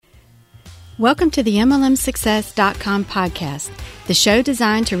Welcome to the MLMsuccess.com podcast, the show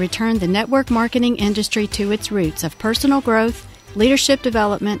designed to return the network marketing industry to its roots of personal growth, leadership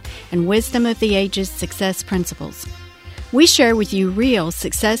development, and wisdom of the ages success principles. We share with you real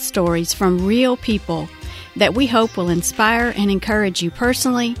success stories from real people that we hope will inspire and encourage you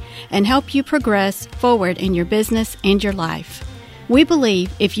personally and help you progress forward in your business and your life. We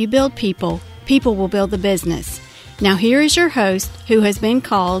believe if you build people, people will build the business. Now here is your host, who has been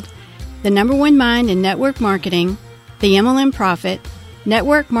called the number one mind in network marketing, the MLM Prophet,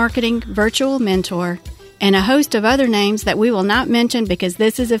 network marketing virtual mentor, and a host of other names that we will not mention because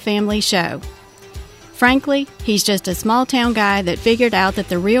this is a family show. Frankly, he's just a small town guy that figured out that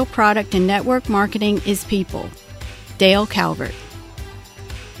the real product in network marketing is people. Dale Calvert.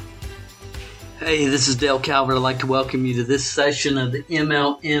 Hey, this is Dale Calvert. I'd like to welcome you to this session of the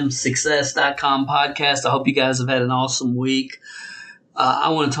MLMsuccess.com podcast. I hope you guys have had an awesome week. I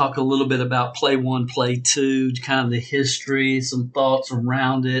want to talk a little bit about Play 1, Play 2, kind of the history, some thoughts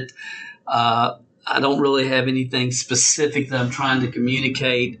around it. I don't really have anything specific that I'm trying to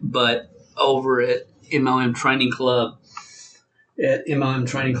communicate, but over at MLM Training Club, at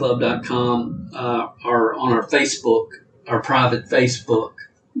MLMtrainingclub.com, or on our Facebook, our private Facebook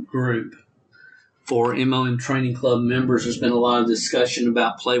group for MLM Training Club members, there's been a lot of discussion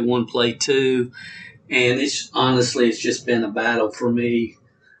about Play 1, Play 2. And it's just been a battle for me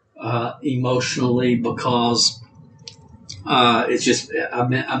emotionally because I've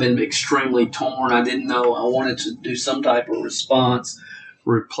been extremely torn. I didn't know I wanted to do some type of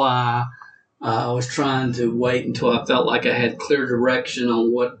reply. I was trying to wait until I felt like I had clear direction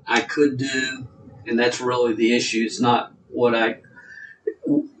on what I could do, and that's really the issue. It's not what I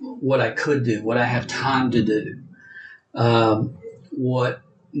could do, what I have time to do, what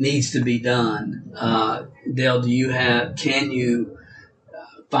needs to be done. Dale, can you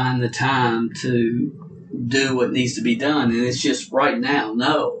find the time to do what needs to be done? And it's just right now,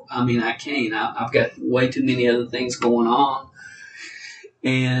 no. I mean, I can't. I've got way too many other things going on,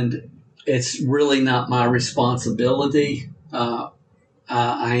 and it's really not my responsibility. I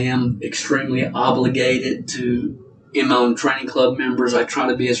am extremely obligated to MLM Training Club members. I try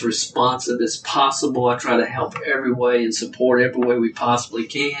to be as responsive as possible. I try to help every way and support every way we possibly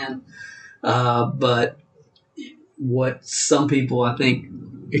can. But what some people, I think,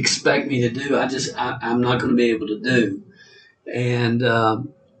 expect me to do, I'm not going to be able to do. And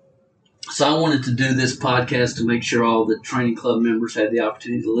so I wanted to do this podcast to make sure all the training club members had the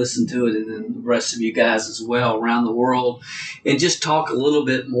opportunity to listen to it, and then the rest of you guys as well around the world, and just talk a little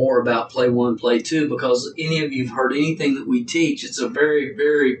bit more about Play 1, Play 2, because any of you have heard anything that we teach, it's a very,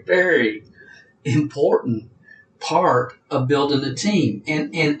 very, very important part of building a team.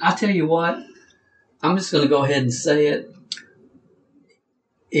 And I tell you what, I'm just going to go ahead and say it.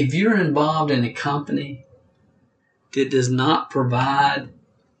 If you're involved in a company that does not provide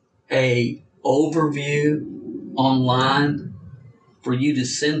a overview online for you to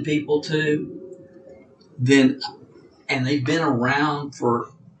send people to, then, and they've been around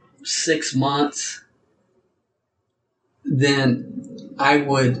for 6 months, then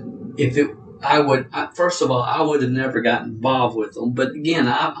first of all, I would have never gotten involved with them. But again,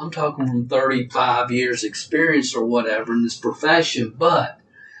 I'm talking from 35 years experience or whatever in this profession, but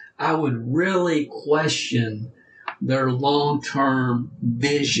I would really question their long-term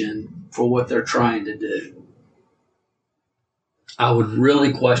vision for what they're trying to do. I would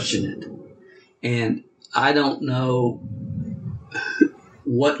really question it. And I don't know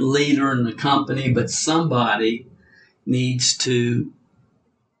what leader in the company, but somebody needs to,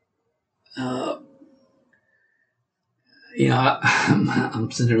 I'm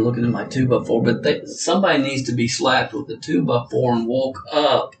sitting there looking at my 2x4, but somebody needs to be slapped with a 2x4 and woke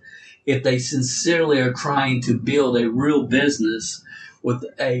up if they sincerely are trying to build a real business with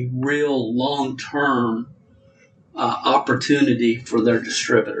a real long-term opportunity for their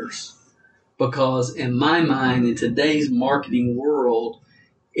distributors. Because in my mind, in today's marketing world,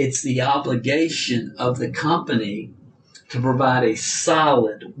 it's the obligation of the company to provide a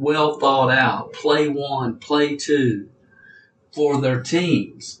solid, well-thought-out Play 1, Play 2 for their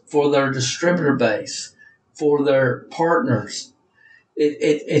teams, for their distributor base, for their partners.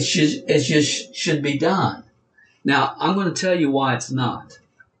 It just should be done. Now, I'm going to tell you why it's not.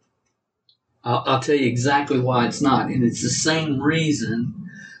 I'll tell you exactly why it's not. And it's the same reason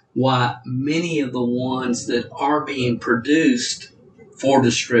why many of the ones that are being produced for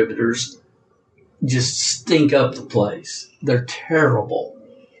distributors just stink up the place. They're terrible.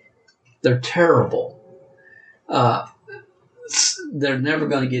 They're terrible. They're never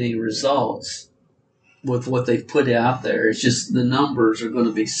going to get any results. with what they've put out there. It's just the numbers are going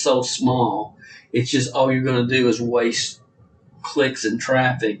to be so small. It's just all you're going to do is waste clicks and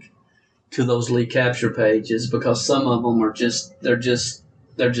traffic to those lead capture pages, because some of them are they're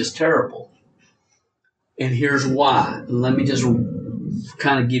just terrible. And here's why. Let me just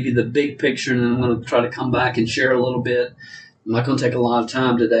kind of give you the big picture, and then I'm going to try to come back and share a little bit. I'm not going to take a lot of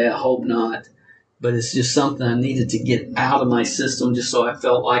time today. I hope not. But it's just something I needed to get out of my system, just so I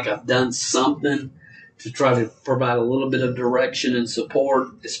felt like I've done something to try to provide a little bit of direction and support,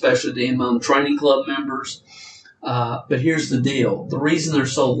 especially to MLM Training Club members. But here's the deal. The reason they're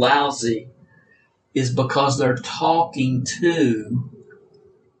so lousy is because they're talking to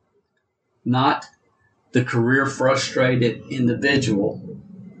not the career frustrated individual.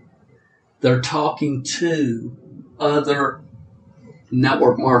 They're talking to other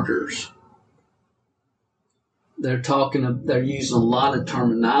network marketers. They're using a lot of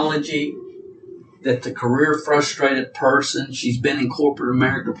terminology that the career frustrated person, she's been in corporate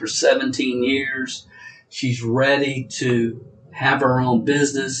America for 17 years. She's ready to have her own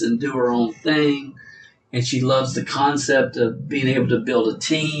business and do her own thing. And she loves the concept of being able to build a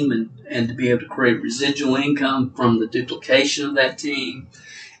team and to be able to create residual income from the duplication of that team.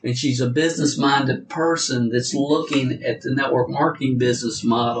 And she's a business-minded person that's looking at the network marketing business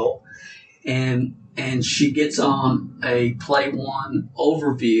model. And she gets on a Play 1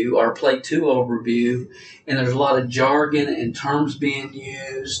 overview or Play 2 overview, and there's a lot of jargon and terms being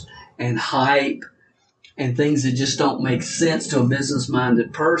used and hype and things that just don't make sense to a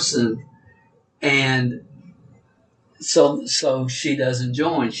business-minded person. And so she doesn't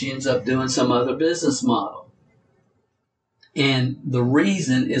join. She ends up doing some other business model. And the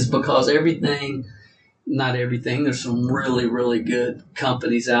reason is because not everything, there's some really, really good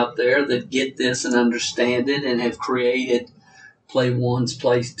companies out there that get this and understand it and have created Play 1s,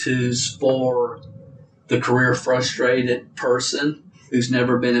 Play 2s for the career frustrated person who's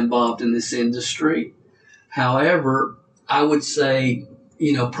never been involved in this industry. However, I would say,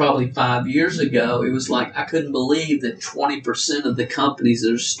 probably 5 years ago, it was like I couldn't believe that 20% of the companies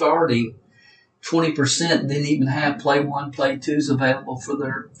that are starting, 20% didn't even have Play 1, Play 2s available for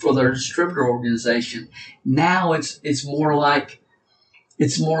their distributor organization. Now it's more like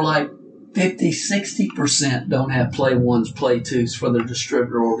 50, 60% don't have Play 1s, Play 2s for their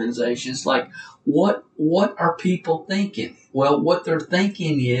distributor organizations. Like, what are people thinking? Well, what they're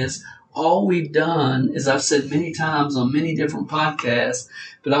thinking is, all we've done, as I've said many times on many different podcasts,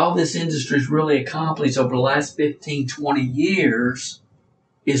 but all this industry's really accomplished over the last 15, 20 years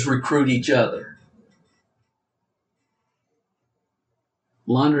is recruit each other.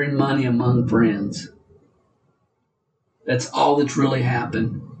 Laundering money among friends. That's all that's really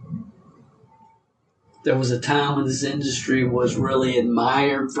happened. There was a time when this industry was really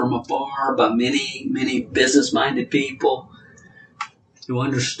admired from afar by many, many business-minded people who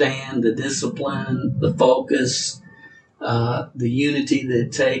understand the discipline, the focus, the unity that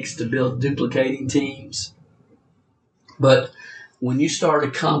it takes to build duplicating teams. But when you start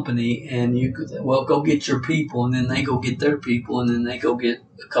a company and go get your people, and then they go get their people, and then they go get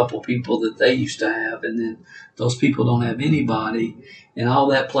a couple people that they used to have, and then those people don't have anybody, and all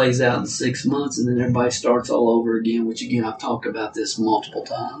that plays out in 6 months, and then everybody starts all over again, which again, I've talked about this multiple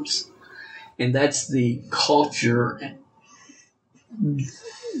times. And that's the culture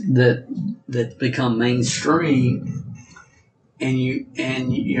that become mainstream. And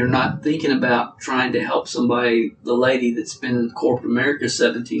you're not thinking about trying to help somebody, the lady that's been in corporate America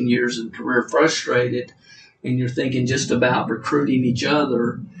 17 years and career frustrated, and you're thinking just about recruiting each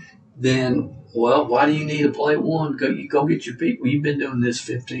other, then, well, why do you need a Play 1? Go get your people. You've been doing this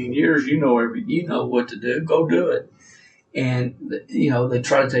 15 years. You know what to do. Go do it. And, they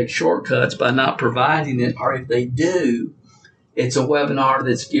try to take shortcuts by not providing it, or if they do, it's a webinar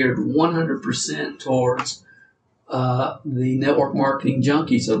that's geared 100% towards the network marketing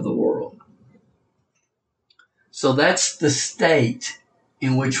junkies of the world. So that's the state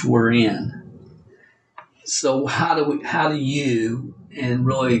in which we're in. So how do you, and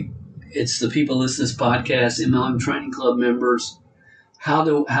really it's the people listening to this podcast, MLM Training Club members, how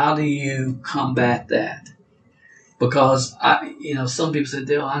do you combat that? Because some people say,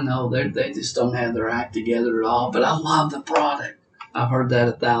 Dale, I know they just don't have their act together at all, but I love the product. I've heard that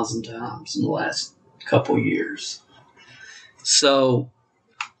 1,000 times in the last couple years. So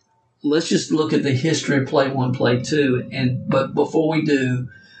let's just look at the history of Play 1, Play 2. But before we do,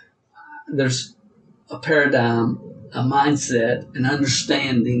 there's a paradigm, a mindset, an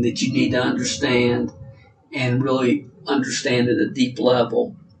understanding that you need to understand and really understand at a deep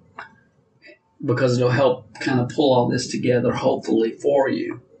level, because it'll help kind of pull all this together, hopefully, for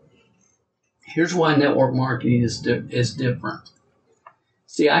you. Here's why network marketing is different.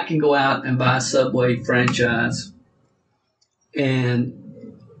 See, I can go out and buy a Subway franchise and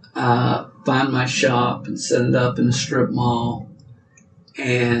find my shop and set it up in a strip mall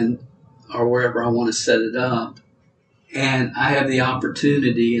or wherever I want to set it up. And I have the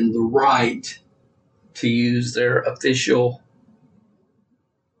opportunity and the right to use their official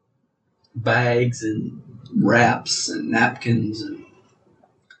bags and wraps and napkins and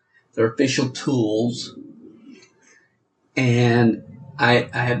their official tools. And I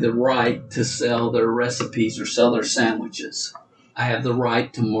have the right to sell their recipes or sell their sandwiches. I have the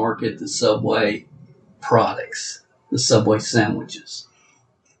right to market the Subway products, the Subway sandwiches.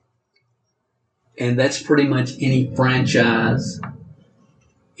 And that's pretty much any franchise,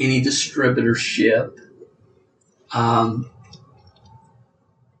 any distributorship.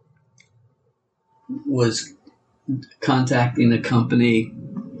 Was contacting a company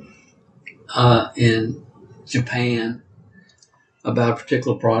in Japan about a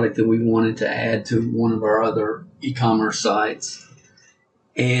particular product that we wanted to add to one of our other e-commerce sites.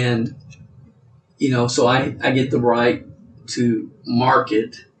 And, so I get the right to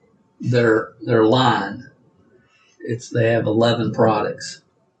market their line. They have 11 products.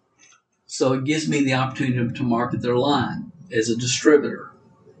 So it gives me the opportunity to market their line as a distributor,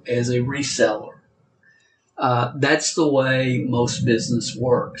 as a reseller. That's the way most business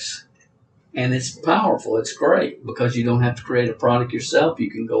works. And it's powerful. It's great because you don't have to create a product yourself. You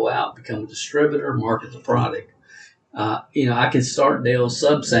can go out, become a distributor, market the product. I could start Dale's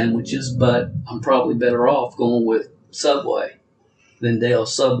Sub Sandwiches, but I'm probably better off going with Subway than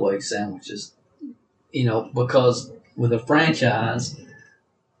Dale's Subway Sandwiches. Because with a franchise,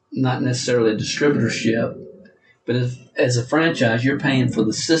 not necessarily a distributorship, but as a franchise, you're paying for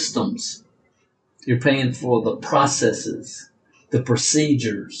the systems. You're paying for the processes, the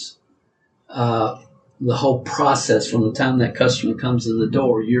procedures, the whole process from the time that customer comes in the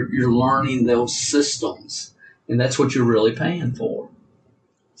door. You're learning those systems, and that's what you're really paying for.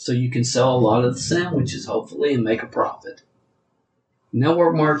 So you can sell a lot of the sandwiches, hopefully, and make a profit.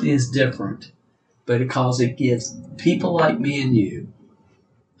 Network marketing is different, because it gives people like me and you,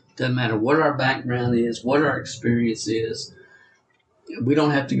 doesn't matter what our background is, what our experience is. We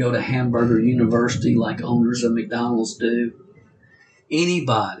don't have to go to Hamburger University like owners of McDonald's do.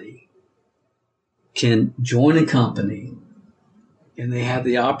 Anybody can join a company and they have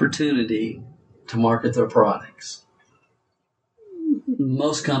the opportunity to market their products.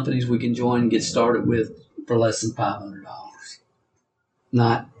 Most companies we can join and get started with for less than $500.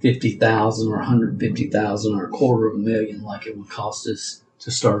 Not $50,000 or $150,000 or $250,000 like it would cost us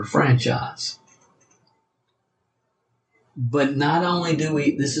to start a franchise. But not only do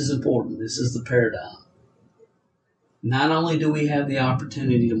we, this is important, this is the paradigm. Not only do we have the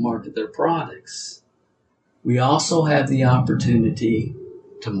opportunity to market their products, we also have the opportunity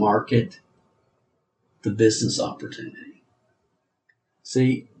to market the business opportunity.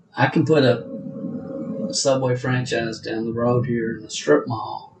 See, I can put a Subway franchise down the road here in a strip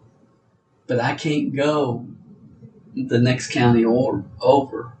mall, but I can't go the next county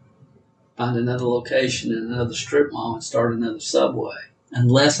over, find another location in another strip mall and start another Subway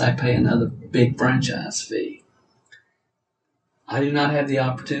unless I pay another big franchise fee. I do not have the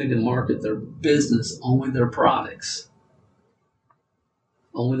opportunity to market their business, only their products.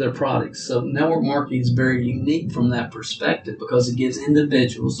 Only their products. So network marketing is very unique from that perspective because it gives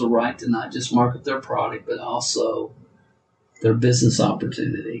individuals the right to not just market their product, but also their business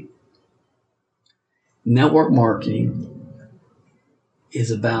opportunity. Network marketing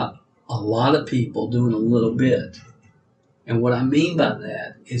is about a lot of people doing a little bit. And what I mean by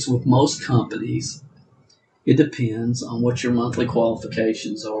that is with most companies, it depends on what your monthly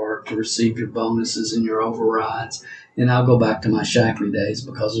qualifications are to receive your bonuses and your overrides. And I'll go back to my Shackley days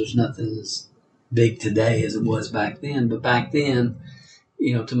because there's nothing as big today as it was back then. But back then,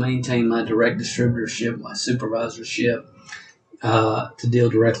 to maintain my direct distributorship, my supervisorship, to deal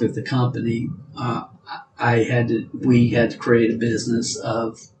directly with the company, we had to create a business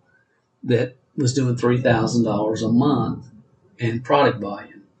that was doing $3,000 a month in product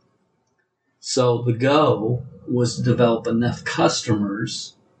volume. So the goal was to develop enough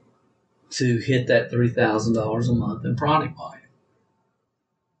customers to hit that $3,000 a month in product volume.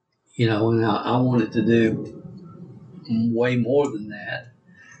 And I wanted to do way more than that.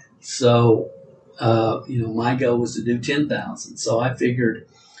 So, my goal was to do 10,000. So I figured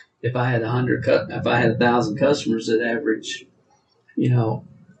if I had 1,000 customers that average,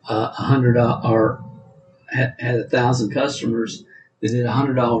 100 or had 1,000 customers that did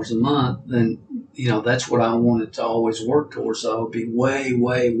 $100 a month, then that's what I wanted to always work towards. So I would be way,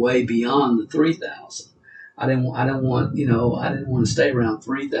 way, way beyond the 3,000. I didn't want to stay around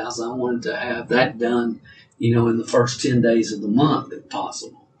 3,000. I wanted to have that done, in the first 10 days of the month if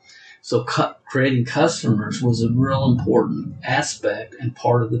possible. So creating customers was a real important aspect and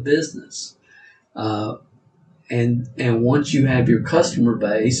part of the business. And once you have your customer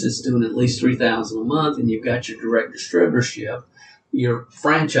base that's doing at least 3,000 a month, and you've got your direct distributorship, your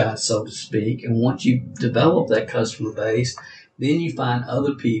franchise, so to speak, and once you develop that customer base, then you find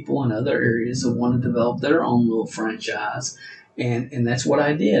other people in other areas that want to develop their own little franchise. And that's what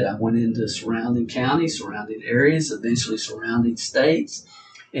I did. I went into surrounding counties, surrounding areas, eventually surrounding states,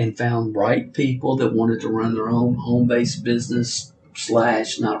 and found right people that wanted to run their own home-based business /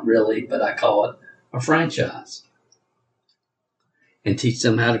 not really, but I call it a franchise. And teach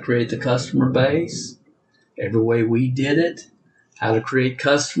them how to create the customer base, every way we did it, how to create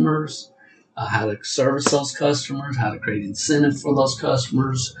customers, how to service those customers, how to create incentive for those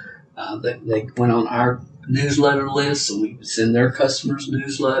customers. They went on our newsletter list, so we would send their customers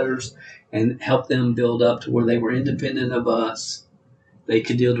newsletters and help them build up to where they were independent of us. They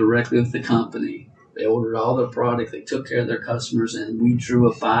could deal directly with the company. They ordered all their product. They took care of their customers, and we drew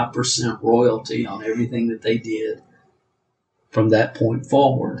a 5% royalty on everything that they did from that point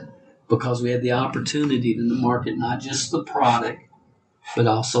forward, because we had the opportunity to market not just the product, but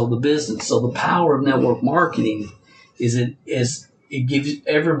also the business. So the power of network marketing is it gives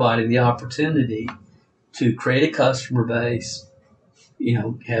everybody the opportunity to create a customer base,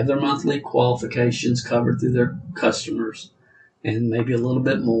 have their monthly qualifications covered through their customers, and maybe a little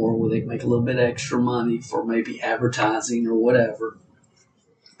bit more where they can make a little bit extra money for maybe advertising or whatever.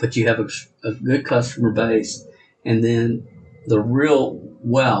 But you have a good customer base, and then the real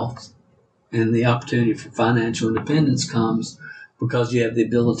wealth and the opportunity for financial independence comes because you have the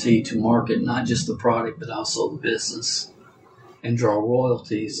ability to market not just the product, but also the business, and draw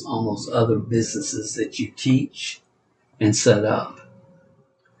royalties on those other businesses that you teach and set up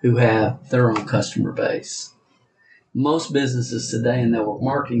who have their own customer base. Most businesses today in network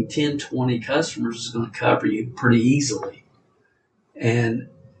marketing, 10, 20 customers is going to cover you pretty easily. And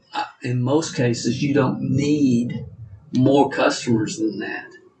in most cases, you don't need more customers than that.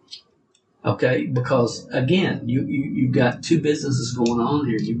 Okay, because again, you've got two businesses going on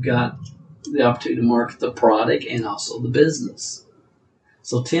here. You've got the opportunity to market the product and also the business.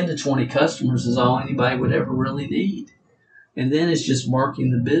 So 10 to 20 customers is all anybody would ever really need. And then it's just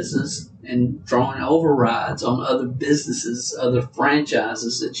marketing the business and drawing overrides on other businesses, other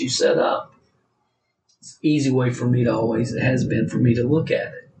franchises that you set up. It's an easy way for me it has been for me to look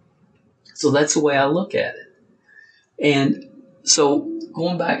at it. So that's the way I look at it. And so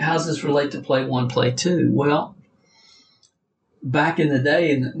going back, how does this relate to Play 1, Play 2? Well, back in the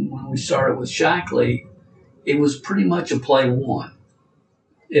day, when we started with Shaklee, it was pretty much a Play 1.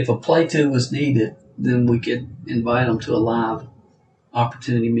 If a Play 2 was needed, then we could invite them to a live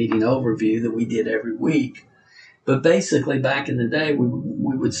opportunity meeting overview that we did every week. But basically, back in the day, we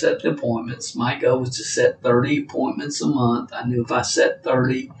would set the appointments. My goal was to set 30 appointments a month. I knew if I set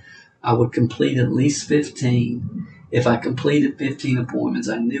 30, I would complete at least 15. If I completed 15 appointments,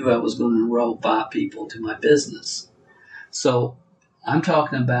 I knew I was going to enroll 5 people to my business. So I'm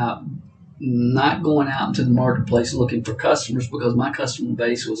talking about not going out into the marketplace looking for customers because my customer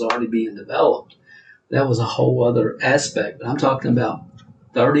base was already being developed. That was a whole other aspect. But I'm talking about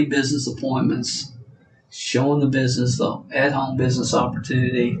 30 business appointments, showing the business, the at-home business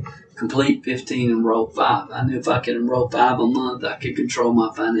opportunity, complete 15, enroll 5. I knew if I could enroll 5 a month, I could control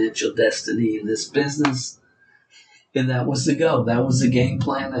my financial destiny in this business. And that was the goal. That was the game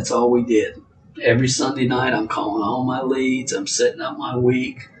plan. That's all we did. Every Sunday night, I'm calling all my leads. I'm setting up my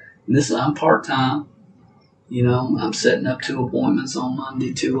week. And I'm part-time. I'm setting up 2 appointments on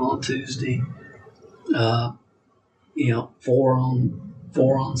Monday, 2 on Tuesday, 4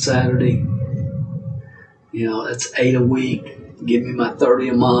 on Saturday. That's 8 a week. Give me my 30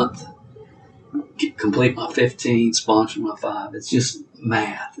 a month. Complete my 15, sponsor my 5. It's just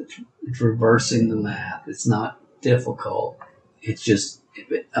math. It's reversing the math. It's not difficult. It's just,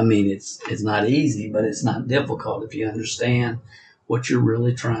 it's not easy, but it's not difficult if you understand what you're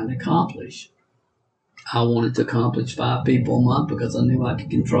really trying to accomplish. I wanted to accomplish 5 people a month because I knew I could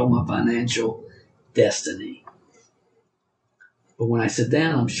control my financial destiny. But when I sit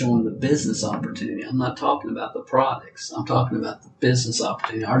down, I'm showing the business opportunity. I'm not talking about the products. I'm talking about the business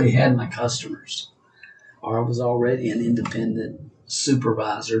opportunity. I already had my customers, or I was already an independent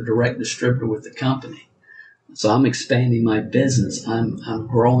supervisor, direct distributor with the company. So I'm expanding my business. I'm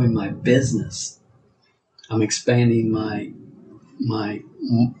growing my business. I'm expanding my my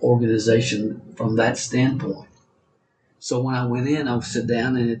organization from that standpoint. So when I went in, I would sit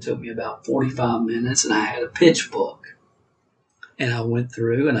down, and it took me about 45 minutes, and I had a pitch book. And I went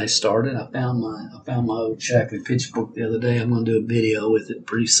through, and I started. I found my old Shaklee pitch book the other day. I'm going to do a video with it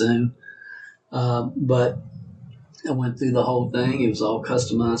pretty soon. But I went through the whole thing. It was all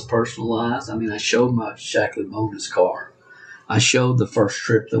customized, personalized. I mean, I showed my Shaklee bonus car. I showed the first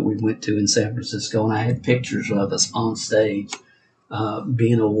trip that we went to in San Francisco, and I had pictures of us on stage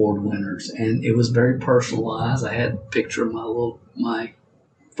being award winners. And it was very personalized. I had a picture of my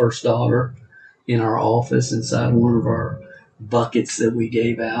first daughter in our office inside one of our buckets that we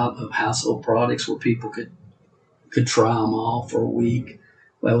gave out of household products where people could try them all for a week.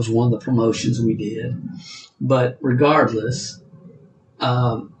 That was one of the promotions we did. But regardless,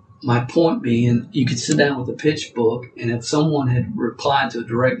 my point being, you could sit down with a pitch book, and if someone had replied to a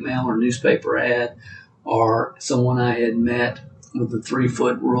direct mail or newspaper ad, or someone I had met with the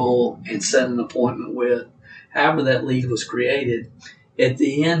 3-foot rule and set an appointment with, however that lead was created, at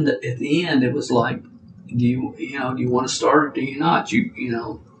the end it was like, do you want to start or do you not?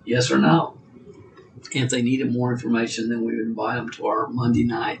 Yes or no. And if they needed more information, then we would invite them to our Monday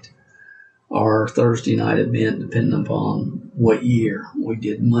night or Thursday night event, depending upon what year. We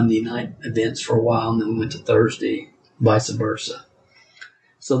did Monday night events for a while, and then we went to Thursday, vice versa.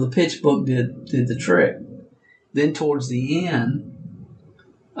 So the pitch book did the trick. Then towards the end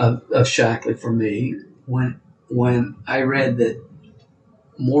of Shaklee for me, when I read that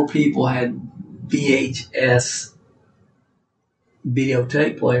more people had VHS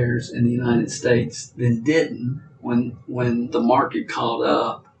videotape players in the United States than didn't, when the market caught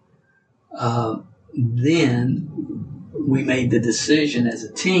up, then we made the decision as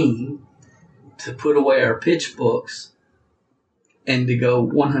a team to put away our pitch books and to go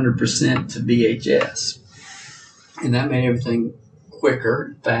 100% to VHS. And that made everything quicker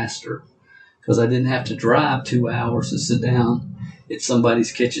and faster because I didn't have to drive 2 hours to sit down at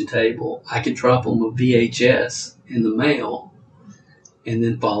somebody's kitchen table. I could drop them a VHS in the mail and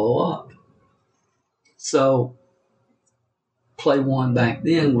then follow up. So play one back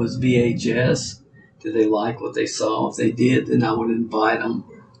then was VHS. Did they like what they saw? If they did, then I would invite them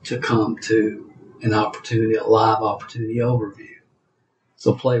to come to a live opportunity overview.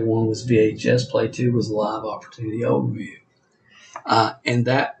 So play one was VHS, play two was a live opportunity overview. And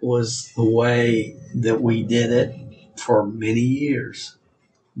that was the way that we did it for many years.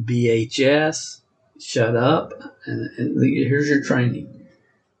 VHS, shut up, and here's your training.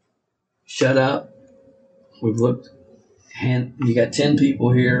 Shut up. We've looked, you got 10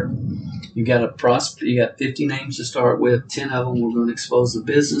 people here. You got you got 50 names to start with. 10 of them we're going to expose the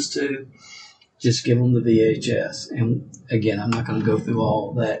business to. Just give them the VHS. And again, I'm not going to go through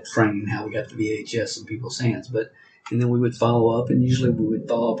all that training, how we got the VHS in people's hands. And then we would follow up, and usually we would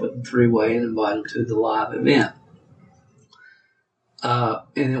follow up with a 3-way and invite them to the live event.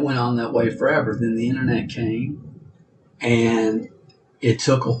 And it went on that way forever. Then the internet came, and it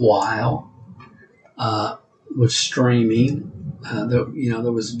took a while with streaming.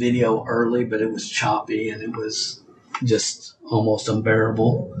 There was video early, but it was choppy, and it was just almost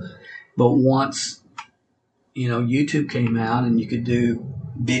unbearable. But once, YouTube came out and you could do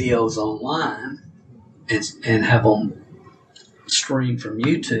videos online and have them streamed from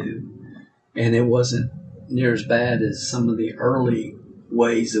YouTube, and it wasn't near as bad as some of the early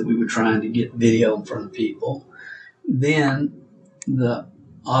ways that we were trying to get video in front of people. Then the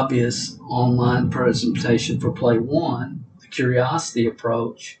obvious online presentation for Play One, the Curiosity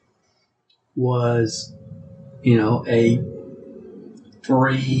approach, was, a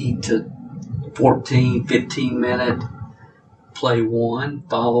 3 to 14, 15-minute Play One,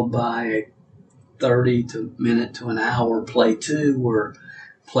 followed by a 30 minute to an hour Play Two, where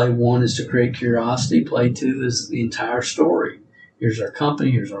Play One is to create curiosity. Play Two is the entire story. Here's our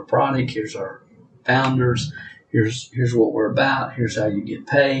company. Here's our product. Here's our founders. Here's what we're about. Here's how you get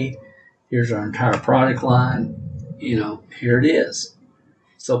paid. Here's our entire product line. Here it is.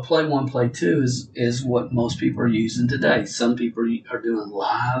 So Play One, Play Two is what most people are using today. Some people are doing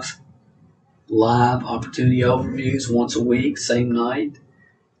live opportunity overviews once a week, same night.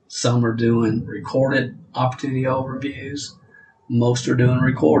 Some are doing recorded opportunity overviews. Most are doing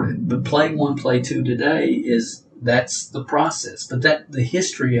recorded. But Play One, Play Two today that's the process. But the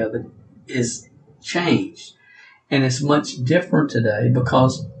history of it is changed. And it's much different today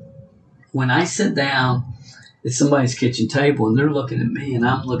because when I sit down at somebody's kitchen table and they're looking at me and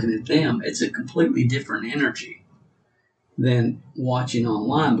I'm looking at them, it's a completely different energy than watching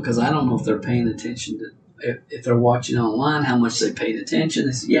online, because I don't know if they're paying attention to, if they're watching online, how much they paid attention.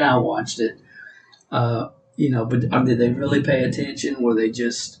 They say, yeah, I watched it. but did they really pay attention? Were they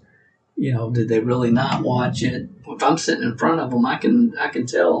just, did they really not watch it? If I'm sitting in front of them, I can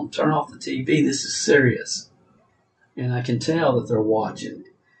tell them, turn off the TV. This is serious, and I can tell that they're watching,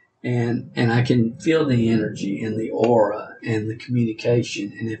 and I can feel the energy and the aura and the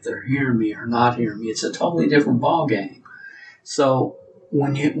communication, and if they're hearing me or not hearing me, it's a totally different ball game. So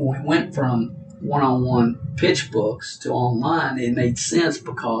when we went from one-on-one pitch books to online, it made sense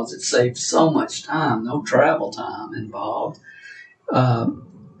because it saved so much time, no travel time involved.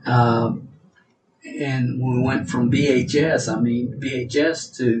 And when we went from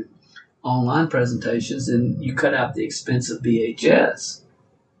VHS to online presentations, and you cut out the expense of VHS,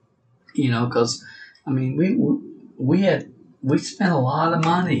 because, we spent a lot of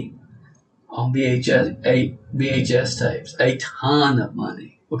money on VHS tapes, a ton of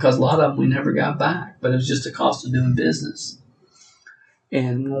money, because a lot of them we never got back, but it was just the cost of doing business.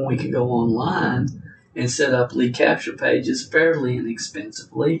 And when we could go online and set up lead capture pages fairly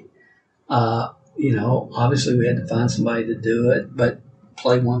inexpensively, obviously we had to find somebody to do it, but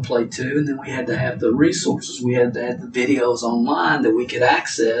play one, play two, and then we had to have the resources. We had to have the videos online that we could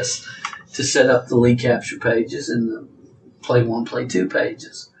access to set up the lead capture pages and the play one, play two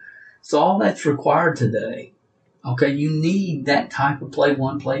pages. So all that's required today. Okay, you need that type of play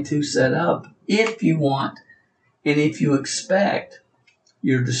one, play two set up if you want and if you expect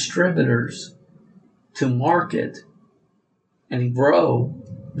your distributors to market and grow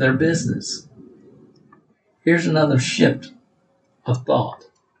their business. Here's another shift of thought.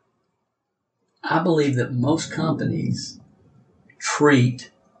 I believe that most companies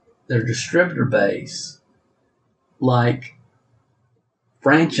treat their distributor base like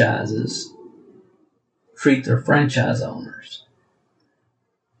franchises treat their franchise owners.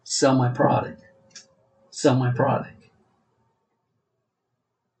 Sell my product. Sell my product.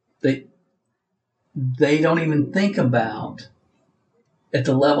 They don't even think about, at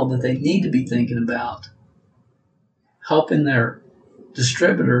the level that they need to be thinking about, helping their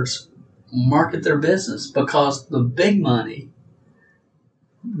distributors market their business, because the big money,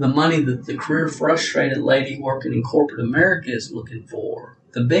 the money that the career frustrated lady working in corporate America is looking for,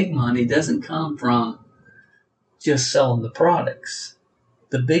 the big money doesn't come from just selling the products.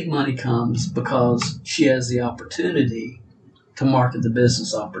 The big money comes because she has the opportunity to market the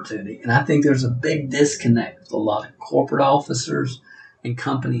business opportunity. And I think there's a big disconnect with a lot of corporate officers and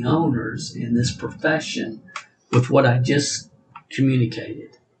company owners in this profession with what I just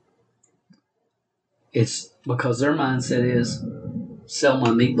communicated. It's because their mindset is sell my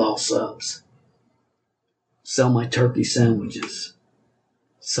meatball subs, sell my turkey sandwiches,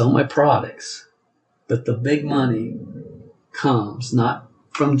 sell my products. But the big money comes not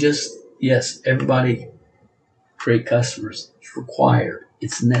from just, yes, everybody create customers. It's required.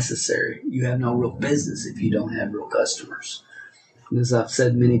 It's necessary. You have no real business if you don't have real customers. And as I've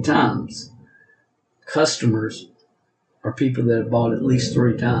said many times, customers are people that have bought at least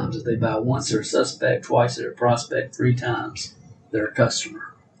 3 times. If they buy once, they're a suspect. Twice, they're a prospect. 3 times, they're a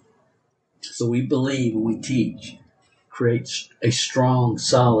customer. So we believe and we teach, create a strong,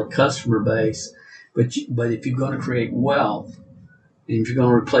 solid customer base. But if you're going to create wealth, and if you're going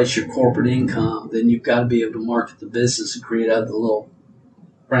to replace your corporate income, then you've got to be able to market the business and create other little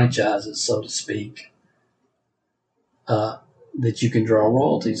franchises, so to speak, that you can draw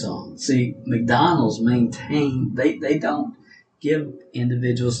royalties on. See, McDonald's maintain, they don't give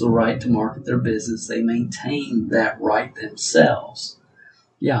individuals the right to market their business. They maintain that right themselves.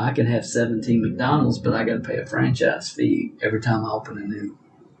 Yeah, I can have 17 McDonald's, but I got to pay a franchise fee every time I open a new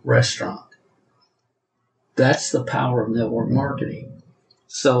restaurant. That's the power of network marketing.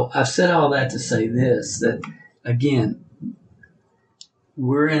 So I've said all that to say this, that again,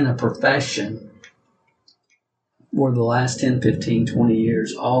 we're in a profession where the last 10, 15, 20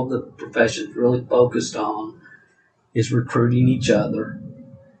 years, all the profession's really focused on is recruiting each other.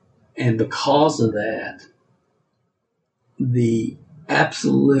 And because of that, the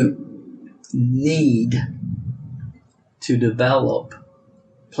absolute need to develop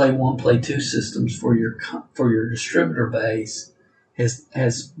play one, play two systems for your distributor base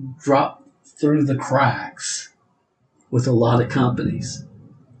has dropped through the cracks with a lot of companies.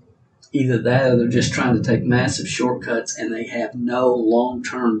 Either that or they're just trying to take massive shortcuts and they have no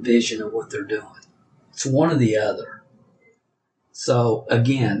long-term vision of what they're doing. It's one or the other. So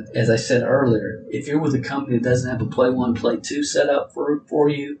again, as I said earlier, if you're with a company that doesn't have a play one, play two set up for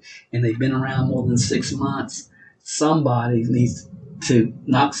you and they've been around more than 6 months, somebody needs to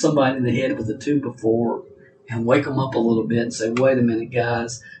knock somebody in the head with a 2-before and wake them up a little bit and say, wait a minute,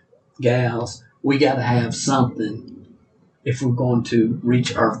 guys, gals, we got to have something if we're going to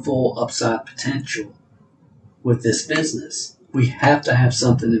reach our full upside potential. with this business. We have to have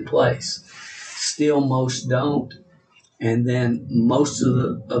something in place. Still, most don't. And then most of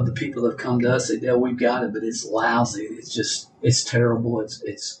the people that have come to us say, "Yeah, we've got it, but it's lousy. It's terrible.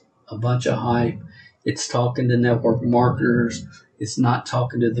 It's a bunch of hype. It's talking to network marketers. It's not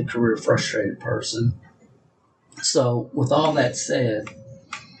talking to the career frustrated person." So, with all that said,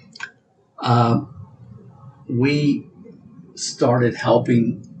 we started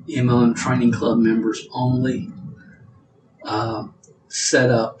helping MLM Training Club members only set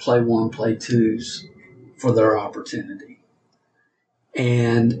up Play 1, Play 2s for their opportunity.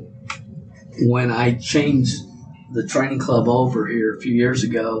 And when I changed the training club over here a few years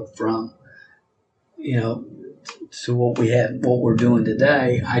ago from, to what we're doing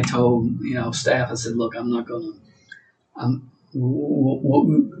today, I told, staff, I said, look, I'm not going to,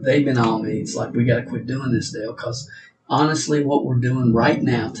 they've been on me. It's like, we got to quit doing this deal, because honestly, what we're doing right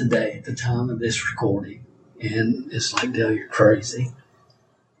now today at the time of this recording, and it's like, Dale, you're crazy.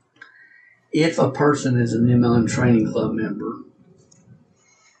 If a person is an MLM Training Club member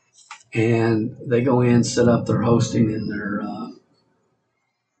and they go in, set up their hosting in their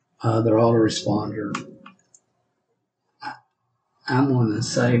autoresponder, I'm going to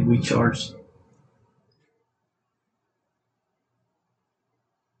say we charge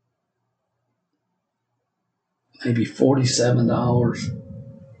maybe $47,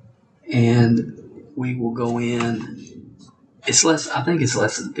 and we will go in. It's less. I think it's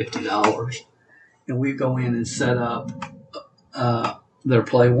less than $50, and we go in and set up their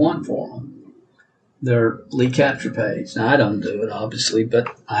Play 1 for them, their lead capture page. Now, I don't do it, obviously,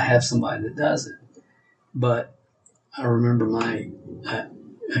 but I have somebody that does it. But I remember my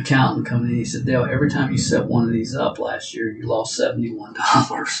accountant coming in. He said, "Dale, every time you set one of these up last year, you lost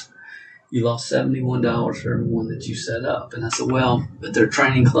 $71. You lost $71 for every one that you set up." And I said, "Well, but they're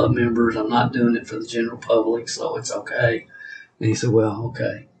training club members. I'm not doing it for the general public, so it's okay." And he said, "Well,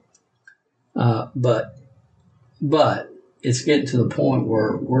 okay." But it's getting to the point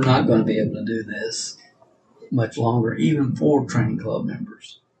where we're not going to be able to do this much longer, even for training club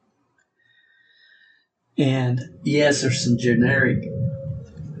members. And yes, there's some generic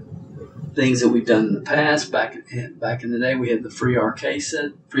things that we've done in the past. Back in the day, we had the free RK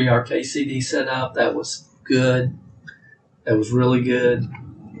CD set up. That was good. That was really good.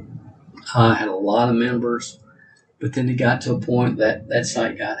 I had a lot of members, but then it got to a point that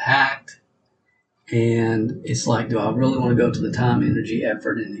site got hacked. And it's like, do I really want to go to the time, energy,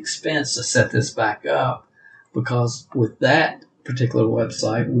 effort, and expense to set this back up? Because with that particular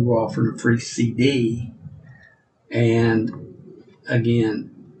website, we were offering a free CD. And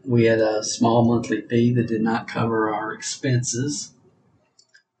again, we had a small monthly fee that did not cover our expenses,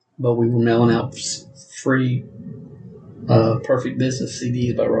 but we were mailing out free Perfect Business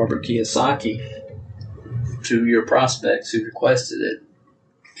CDs by Robert Kiyosaki to your prospects who requested it.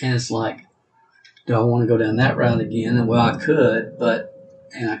 And it's like, do I want to go down that route again? And well, I could,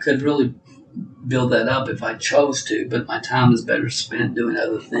 and I could really build that up if I chose to, but my time is better spent doing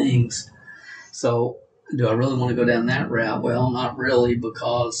other things. So do I really want to go down that route? Well, not really,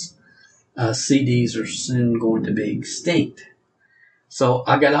 because CDs are soon going to be extinct. So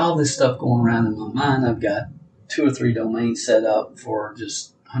I got all this stuff going around in my mind. I've got 2 or 3 domains set up for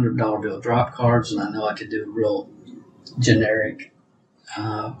just $100 bill drop cards, and I know I could do a real generic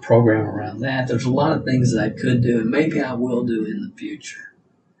program around that. There's a lot of things that I could do, and maybe I will do in the future.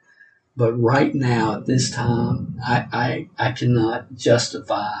 But right now, at this time, I cannot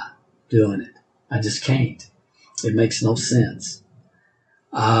justify doing it. I just can't. It makes no sense.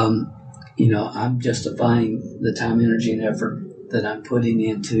 I'm justifying the time, energy, and effort that I'm putting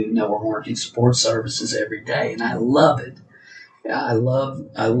into network marketing support services every day, and I love it. I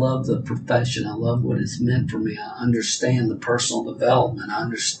love the profession. I love what it's meant for me. I understand the personal development. I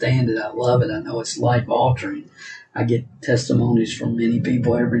understand it. I love it. I know it's life altering. I get testimonies from many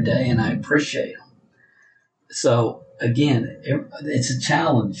people every day, and I appreciate them. So again, it's a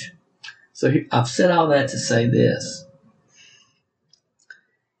challenge. So I've said all that to say this.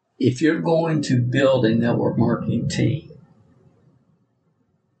 If you're going to build a network marketing team,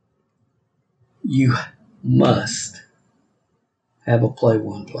 you must have a Play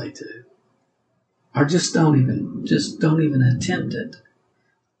 1, Play 2. Or just don't even attempt it.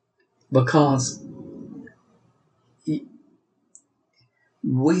 Because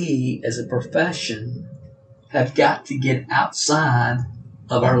we as a profession have got to get outside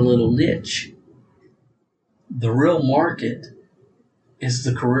of our little niche. The real market is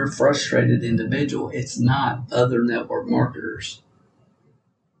the career frustrated individual. It's not other network marketers.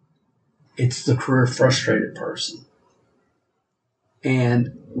 It's the career frustrated person.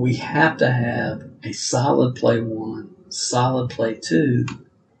 And we have to have a solid play one, solid play two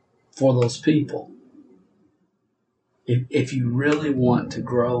for those people. If you really want to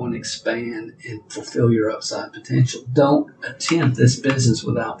grow and expand and fulfill your upside potential, don't attempt this business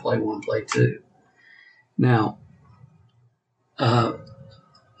without play one, play two. Now,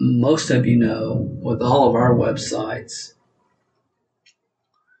 most of you know, with all of our websites,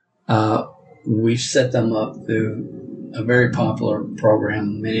 we've set them up through a very popular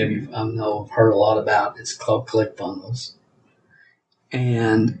program. Many of you I know have heard a lot about. It's called ClickFunnels.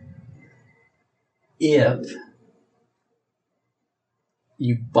 And if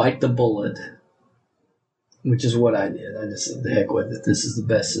you bite the bullet, which is what I did, I just said, the heck with it. This is the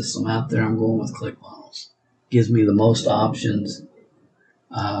best system out there. I'm going with ClickFunnels. Gives me the most options.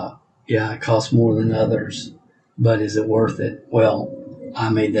 It costs more than others, but is it worth it? Well, I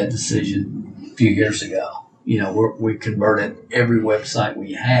made that decision a few years ago. We converted every website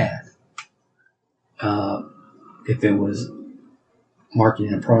we had. If it was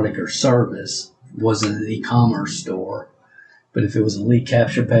marketing a product or service, wasn't an e-commerce store, but if it was a lead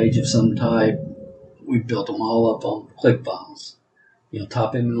capture page of some type, we built them all up on ClickFunnels.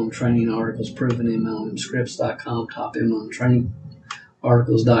 Top MLM training articles, proven MLMscripts.com, top MLM training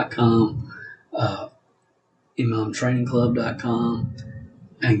articles.com, MLMtrainingclub.com,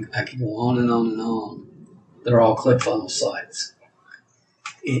 and I can go on and on and on. They're all ClickFunnels sites.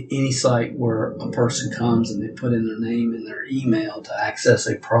 Any site where a person comes and they put in their name and their email to access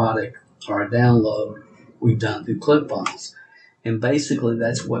a product or a download, we've done through ClickFunnels. And basically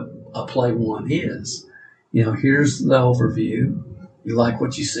that's what a play one is. Here's the overview. You like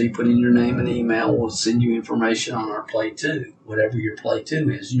what you see, put in your name and email. We'll send you information on our play two, whatever your play two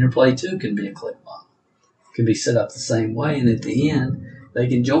is. And your play two can be a ClickFunnels. It can be set up the same way, and at the end, they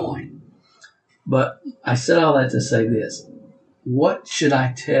can join. But I said all that to say this. What should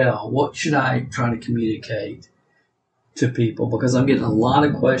I tell? What should I try to communicate to people? Because I'm getting a lot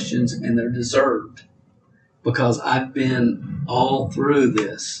of questions, and they're deserved. Because I've been all through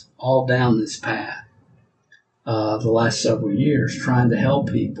this, all down this path, the last several years, trying to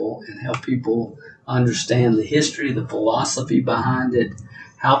help people and help people understand the history, the philosophy behind it,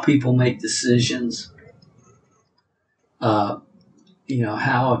 how people make decisions, how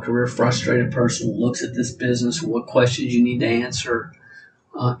a career frustrated person looks at this business, what questions you need to answer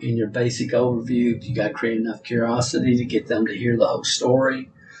in your basic overview. You got to create enough curiosity to get them to hear the whole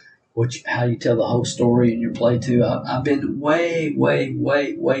story, how you tell the whole story in your play two. I've been way, way,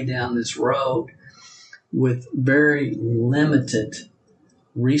 way, way down this road with very limited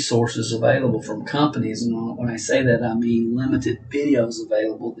resources available from companies. And when I say that, I mean limited videos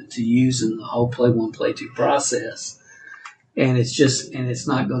available to use in the whole play one, play two process. And it's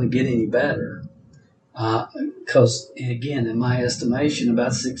not going to get any better. Because, again, in my estimation,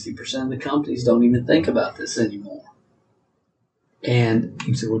 about 60% of the companies don't even think about this anymore. And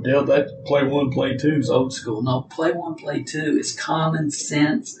you say, well, Dale, that play one, play two is old school. No, play one, play two is common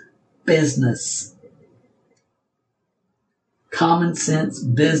sense business. Common sense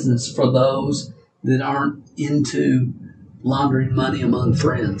business for those that aren't into laundering money among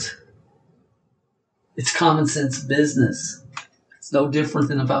friends. It's common sense business. It's no different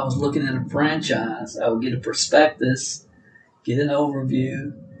than if I was looking at a franchise. I would get a prospectus, get an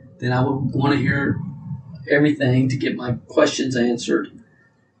overview, then I would want to hear everything to get my questions answered.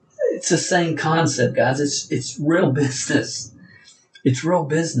 It's the same concept, guys. It's real business. It's real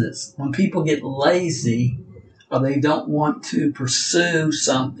business. When people get lazy or they don't want to pursue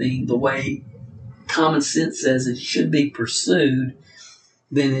something the way common sense says it should be pursued,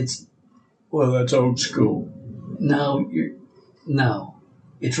 then well, that's old school. No,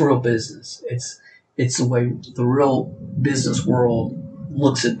 it's real business. It's the way the real business world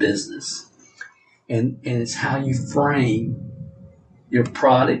looks at business. And it's how you frame your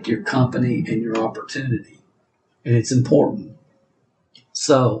product, your company, and your opportunity. And it's important.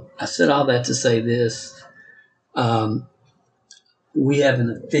 So I said all that to say this. We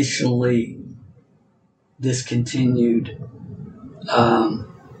haven't officially discontinued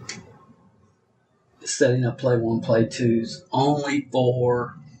setting up play one, play twos only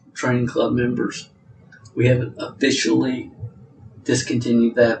for training club members. We haven't officially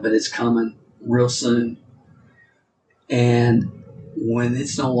discontinued that, but it's coming real soon. And when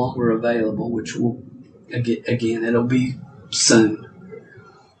it's no longer available, which will, again, it'll be soon,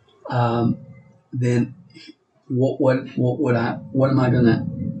 then what am I going to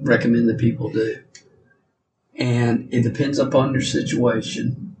recommend that people do? And it depends upon your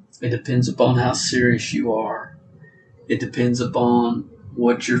situation. It depends upon how serious you are. It depends upon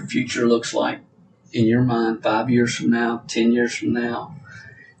what your future looks like in your mind 5 years from now, 10 years from now.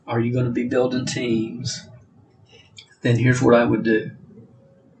 Are you going to be building teams? Then here's what I would do.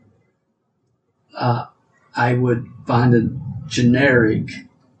 I would find a generic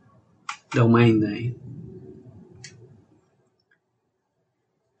domain name.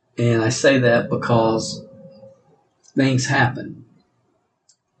 And I say that because things happen.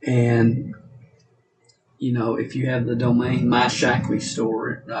 And, you know, if you have the domain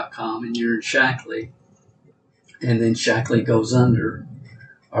myshacklystore.com and you're in Shackley, and then Shackley goes under,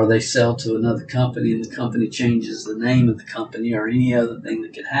 or they sell to another company and the company changes the name of the company or any other thing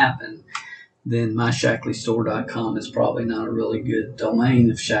that could happen, then myshacklystore.com is probably not a really good domain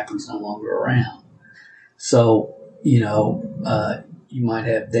if Shackley's no longer around. So, you know, you might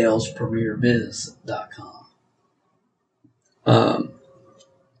have dalespremierbiz.com.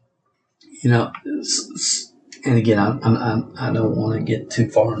 You know, and again, I don't want to get too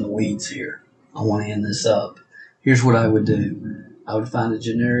far in the weeds here. I want to end this up. Here's what I would do. I would find a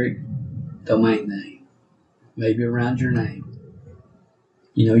generic domain name, maybe around your name.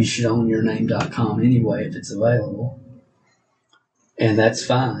 You know, you should own yourname.com anyway if it's available. And that's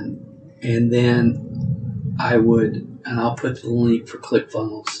fine. And then I'll put the link for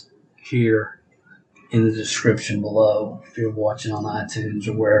ClickFunnels here in the description below. If you're watching on iTunes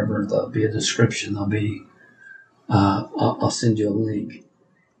or wherever, there'll be a description. I'll send you a link.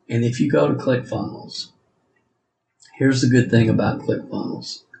 And if you go to ClickFunnels, here's the good thing about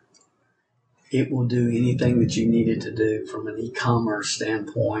ClickFunnels. It will do anything that you need it to do from an e-commerce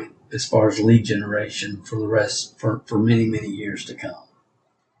standpoint as far as lead generation for many, many years to come.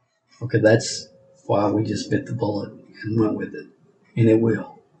 Okay, that's why we just bit the bullet and went with it. And it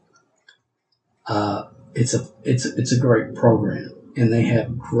will. It's a great program, and they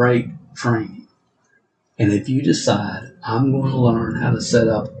have great training. And if you decide I'm going to learn how to set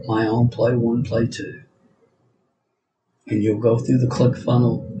up my own Play 1, Play 2, and you'll go through the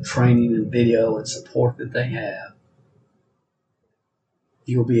ClickFunnels training and video and support that they have,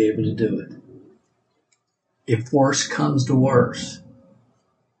 you'll be able to do it. If worse comes to worse,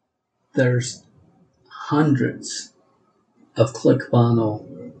 there's hundreds of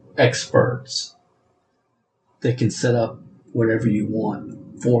ClickFunnels experts that can set up whatever you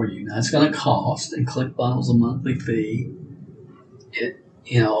want for you. Now, it's going to cost, and ClickFunnels a monthly fee. It,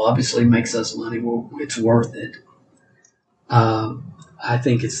 obviously makes us money. Well, it's worth it. I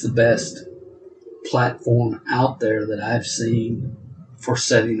think it's the best platform out there that I've seen for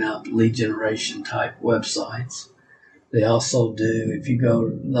setting up lead generation type websites. They also do, if you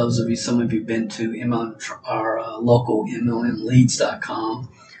go, some of you have been to our local MLMleads.com,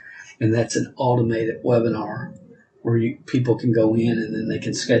 and that's an automated webinar where people can go in and then they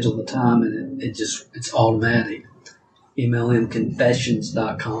can schedule the time, and it's automatic.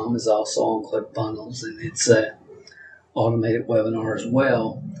 MLMconfessions.com is also on ClickFunnels, and it's a automated webinar as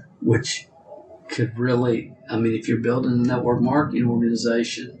well, which could really, if you're building a network marketing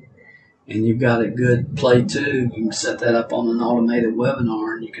organization and you've got a good Play 2, you can set that up on an automated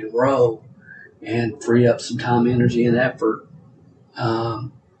webinar and you can grow and free up some time, energy, and effort.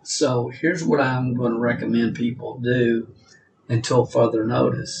 So here's what I'm going to recommend people do until further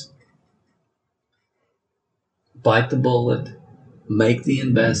notice. Bite the bullet, make the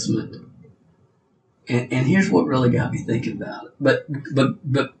investment. And here's what really got me thinking about it. But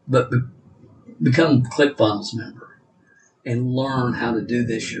become a ClickFunnels member and learn how to do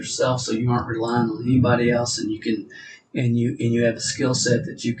this yourself, so you aren't relying on anybody else, and you have a skill set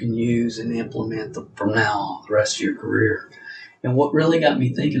that you can use and implement from now on the rest of your career. And what really got me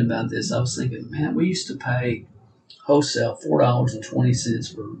thinking about this, I was thinking, man, we used to pay wholesale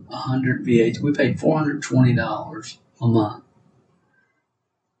 $4.20 for 100 VH. We paid $420 a month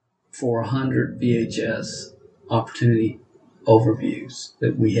for 100 VHS opportunity overviews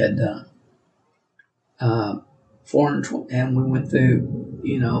that we had done. 420, and we went through,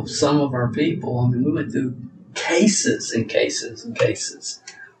 some of our people, we went through cases and cases and cases,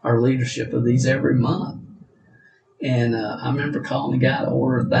 our leadership of these every month. And I remember calling a guy to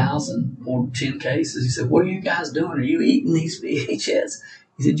order 1,000 or 10 cases. He said, "What are you guys doing? Are you eating these VHS?"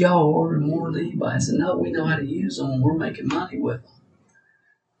 He said, "Y'all ordering more than anybody." I said, "No, we know how to use them and we're making money with them."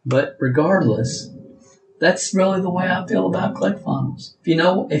 But regardless, that's really the way I feel about ClickFunnels.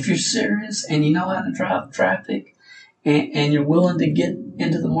 If you're serious and you know how to drive traffic and you're willing to get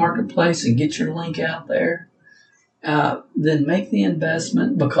into the marketplace and get your link out there, then make the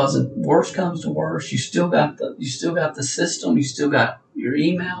investment, because if worse comes to worse, you still got the system, you still got your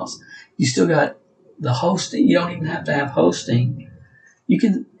emails, you still got the hosting. You don't even have to have hosting.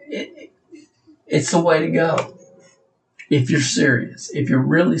 It's the way to go. If you're serious, if you're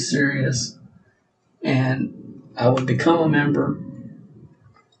really serious, and I would become a member,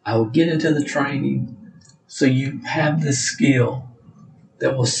 I will get into the training so you have this skill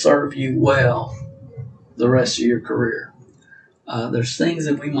that will serve you well the rest of your career. There's things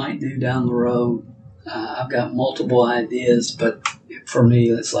that we might do down the road. I've got multiple ideas, but for me,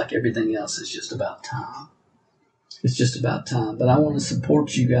 it's like everything else. It's just about time. It's just about time. But I want to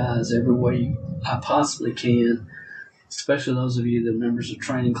support you guys every way I possibly can, especially those of you that are members of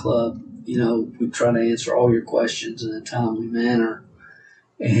Training Club. You know, we try to answer all your questions in a timely manner.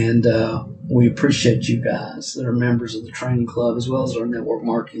 And we appreciate you guys that are members of the Training Club, as well as our Network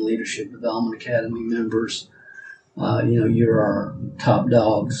Marketing Leadership Development Academy members. You're our top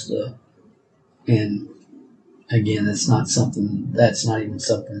dogs. And again, that's not even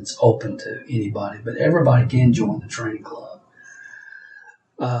something that's open to anybody, but everybody can join the Training Club.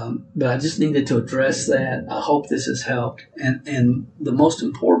 But I just needed to address that. I hope this has helped. And the most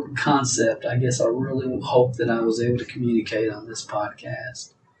important concept, I guess I really hope that I was able to communicate on this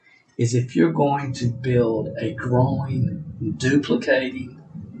podcast, is if you're going to build a growing, duplicating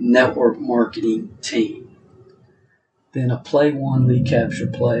network marketing team, then a Play 1 lead capture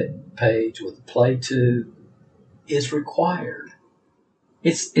page with a Play 2 is required.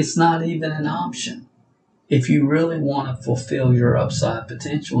 It's not even an option. If you really want to fulfill your upside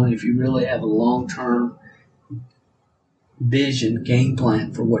potential, and if you really have a long-term vision, game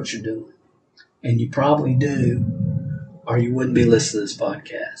plan for what you're doing, and you probably do, or you wouldn't be listening to this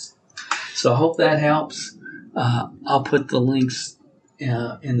podcast. So I hope that helps. I'll put the links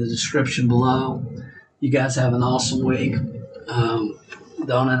in the description below. You guys have an awesome week.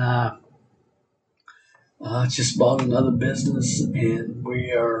 Donna and I just bought another business, and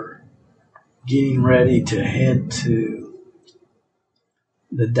we are getting ready to head to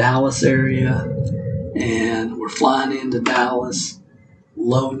the Dallas area, and we're flying into Dallas,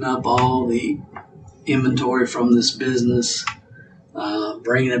 loading up all the inventory from this business,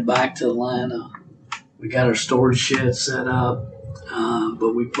 bringing it back to Atlanta. We got our storage shed set up,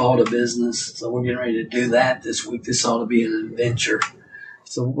 but we bought a business, so we're getting ready to do that this week. This ought to be an adventure.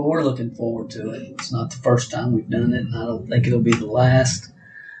 So we're looking forward to it. It's not the first time we've done it, and I don't think it'll be the last.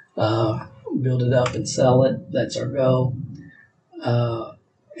 Build it up and sell it. That's our goal.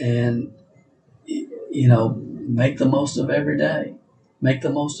 And, make the most of every day. Make the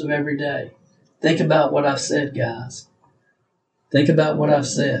most of every day. Think about what I've said, guys. Think about what I've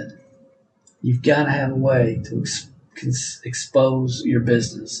said. You've got to have a way to expose your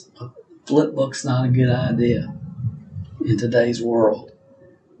business. A flip book's not a good idea in today's world.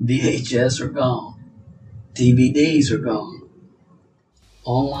 VHS are gone. DVDs are gone.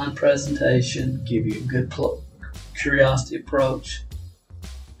 Online presentation, give you a good curiosity approach.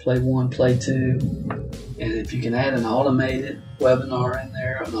 Play 1, Play 2. And if you can add an automated webinar in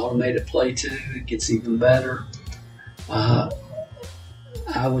there, an automated Play 2, it gets even better.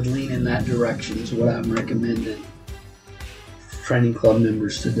 I would lean in that direction is what I'm recommending Training Club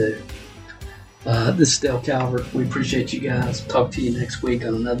members to do. This is Dale Calvert. We appreciate you guys. Talk to you next week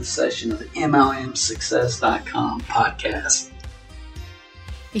on another session of the MLMsuccess.com podcast.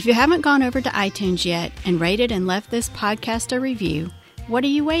 If you haven't gone over to iTunes yet and rated and left this podcast a review, what are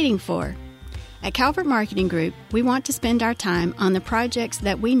you waiting for? At Calvert Marketing Group, we want to spend our time on the projects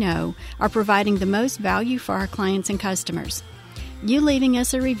that we know are providing the most value for our clients and customers. You leaving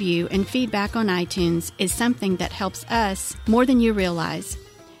us a review and feedback on iTunes is something that helps us more than you realize.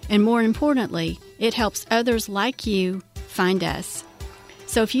 And more importantly, it helps others like you find us.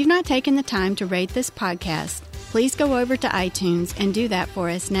 So if you've not taken the time to rate this podcast, please go over to iTunes and do that for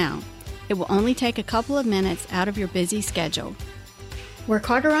us now. It will only take a couple of minutes out of your busy schedule. Work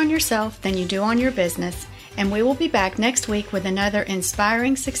harder on yourself than you do on your business, and we will be back next week with another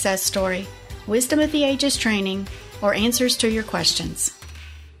inspiring success story, wisdom of the ages training, or answers to your questions.